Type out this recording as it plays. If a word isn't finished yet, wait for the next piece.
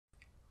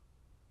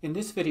In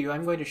this video,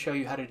 I'm going to show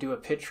you how to do a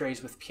pitch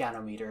raise with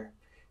PianoMeter.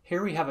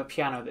 Here we have a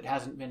piano that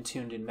hasn't been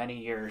tuned in many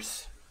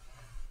years.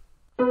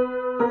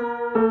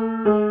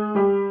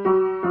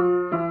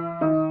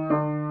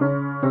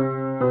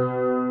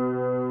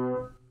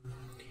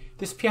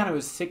 This piano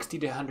is 60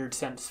 to 100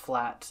 cents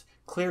flat,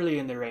 clearly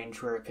in the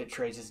range where a pitch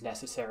raise is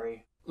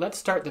necessary. Let's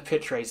start the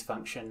pitch raise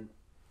function.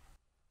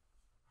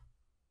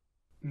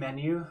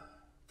 Menu,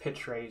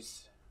 pitch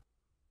raise.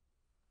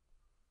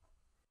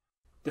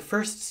 The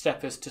first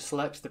step is to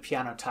select the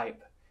piano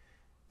type.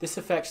 This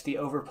affects the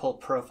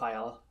overpull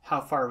profile, how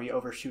far we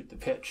overshoot the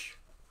pitch.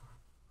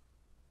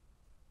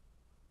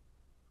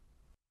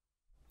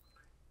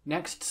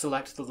 Next,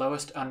 select the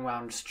lowest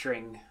unwound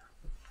string.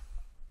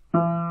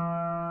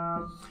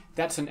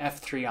 That's an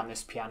F3 on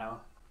this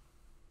piano.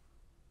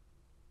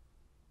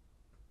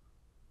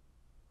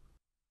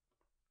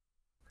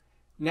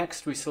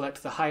 Next, we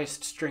select the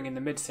highest string in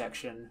the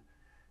midsection,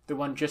 the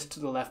one just to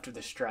the left of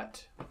the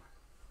strut.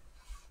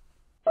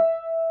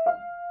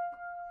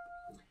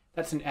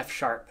 That's an F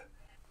sharp.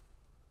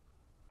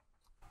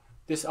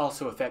 This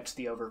also affects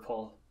the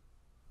overpull.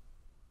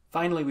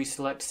 Finally, we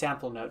select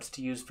sample notes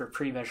to use for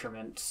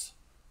pre-measurements.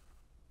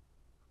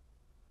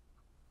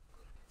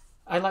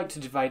 I like to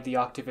divide the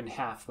octave in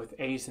half with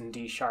A's and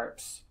D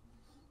sharps.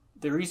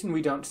 The reason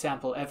we don't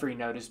sample every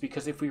note is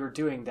because if we were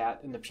doing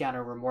that and the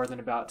piano were more than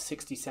about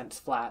 60 cents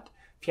flat,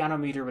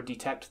 PianoMeter would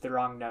detect the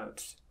wrong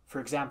notes. For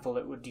example,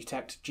 it would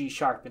detect G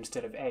sharp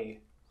instead of A.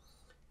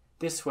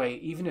 This way,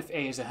 even if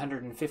A is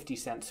 150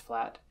 cents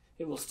flat,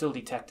 it will still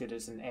detect it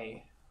as an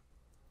A.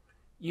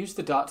 Use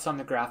the dots on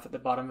the graph at the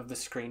bottom of the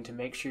screen to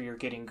make sure you're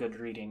getting good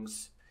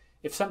readings.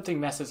 If something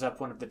messes up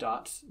one of the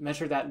dots,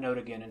 measure that note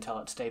again until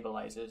it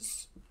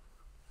stabilizes.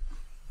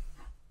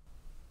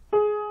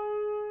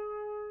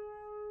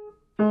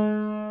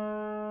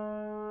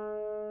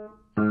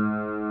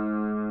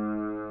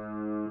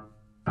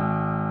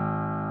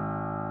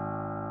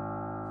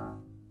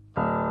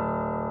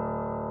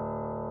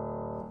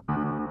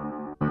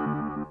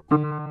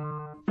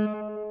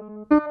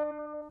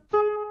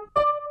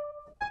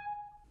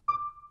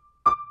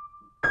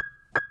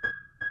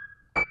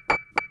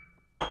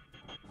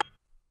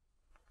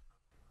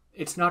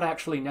 It's not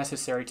actually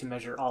necessary to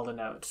measure all the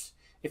notes.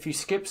 If you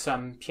skip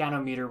some,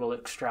 PianoMeter will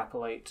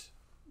extrapolate.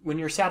 When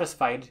you're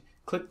satisfied,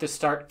 click the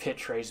Start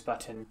Pitch Raise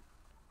button.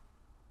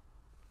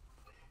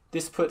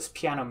 This puts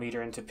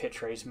PianoMeter into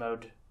pitch raise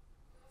mode.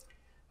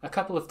 A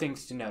couple of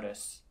things to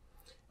notice.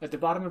 At the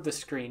bottom of the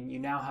screen, you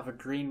now have a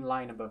green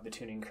line above the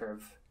tuning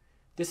curve.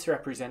 This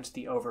represents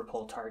the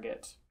overpull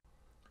target.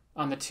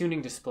 On the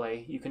tuning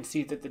display, you can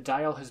see that the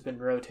dial has been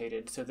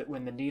rotated so that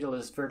when the needle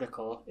is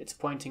vertical, it's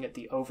pointing at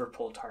the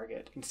overpull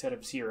target instead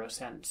of 0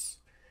 cents.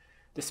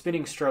 The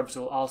spinning strobes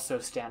will also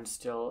stand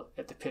still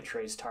at the pitch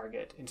raise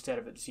target instead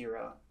of at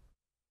 0.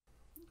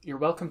 You're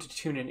welcome to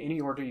tune in any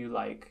order you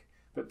like,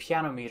 but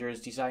PianoMeter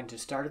is designed to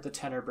start at the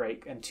tenor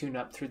break and tune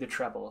up through the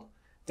treble,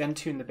 then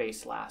tune the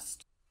bass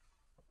last.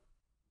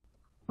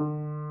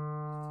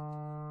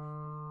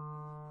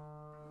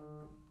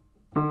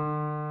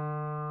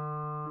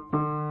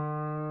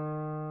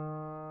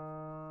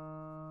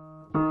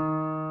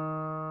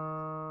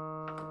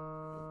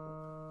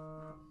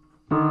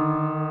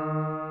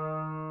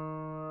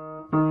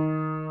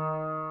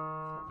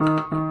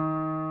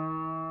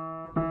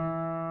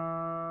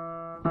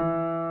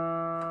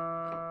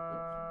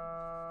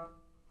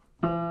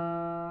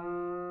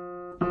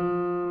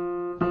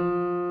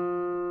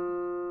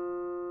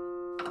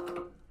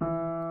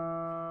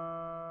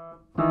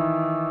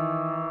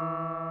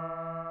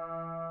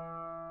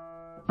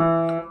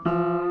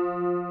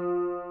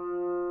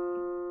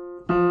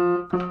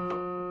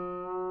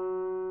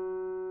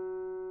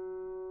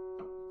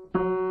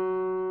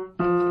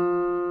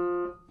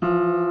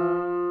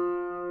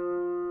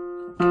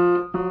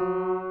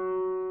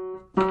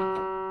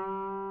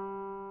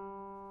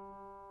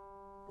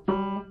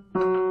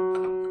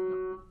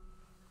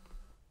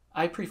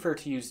 I prefer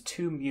to use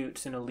 2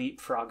 mutes in a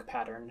leapfrog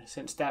pattern,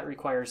 since that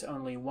requires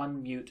only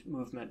 1 mute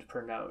movement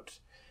per note,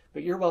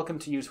 but you're welcome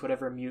to use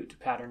whatever mute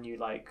pattern you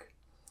like.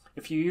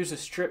 If you use a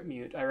strip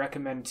mute, I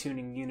recommend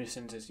tuning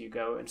unisons as you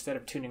go, instead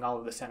of tuning all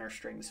of the center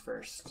strings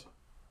first.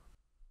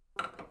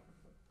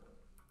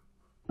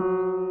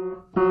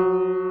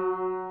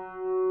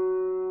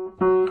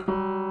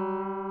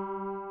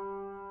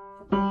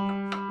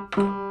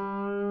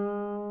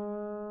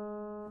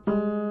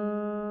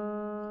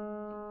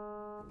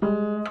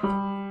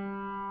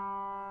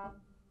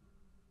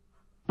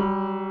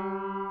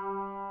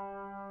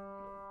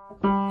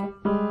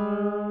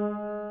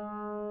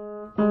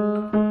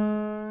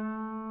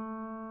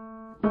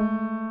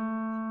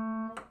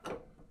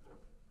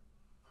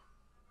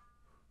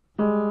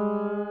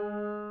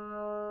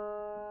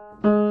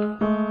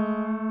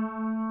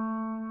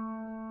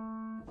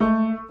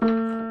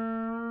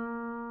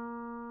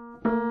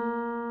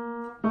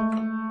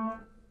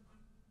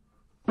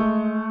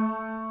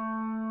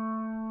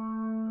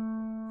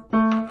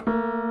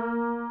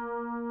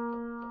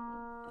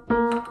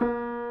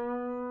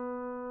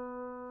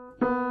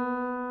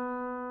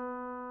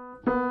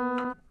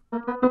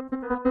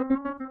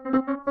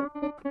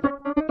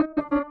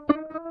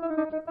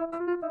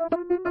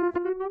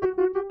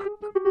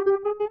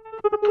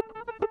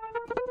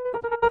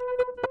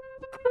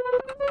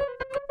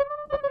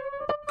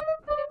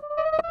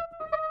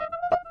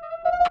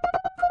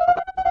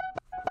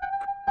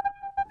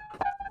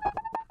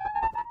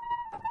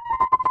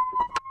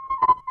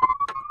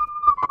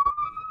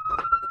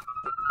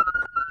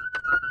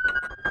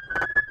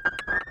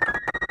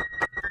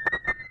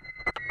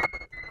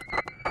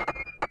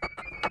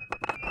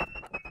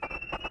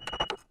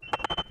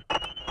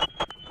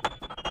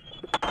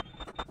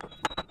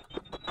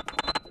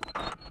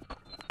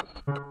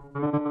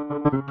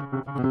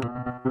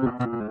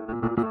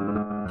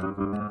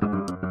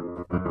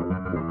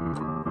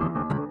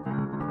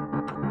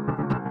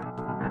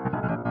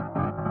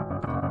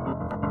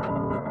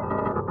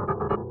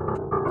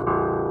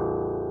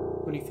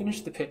 When you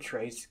finish the pitch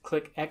raise,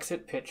 click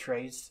Exit Pitch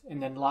Raise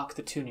and then lock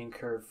the tuning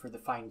curve for the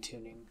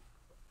fine-tuning.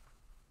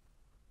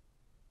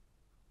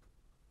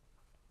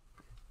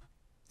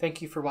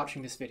 Thank you for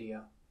watching this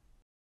video.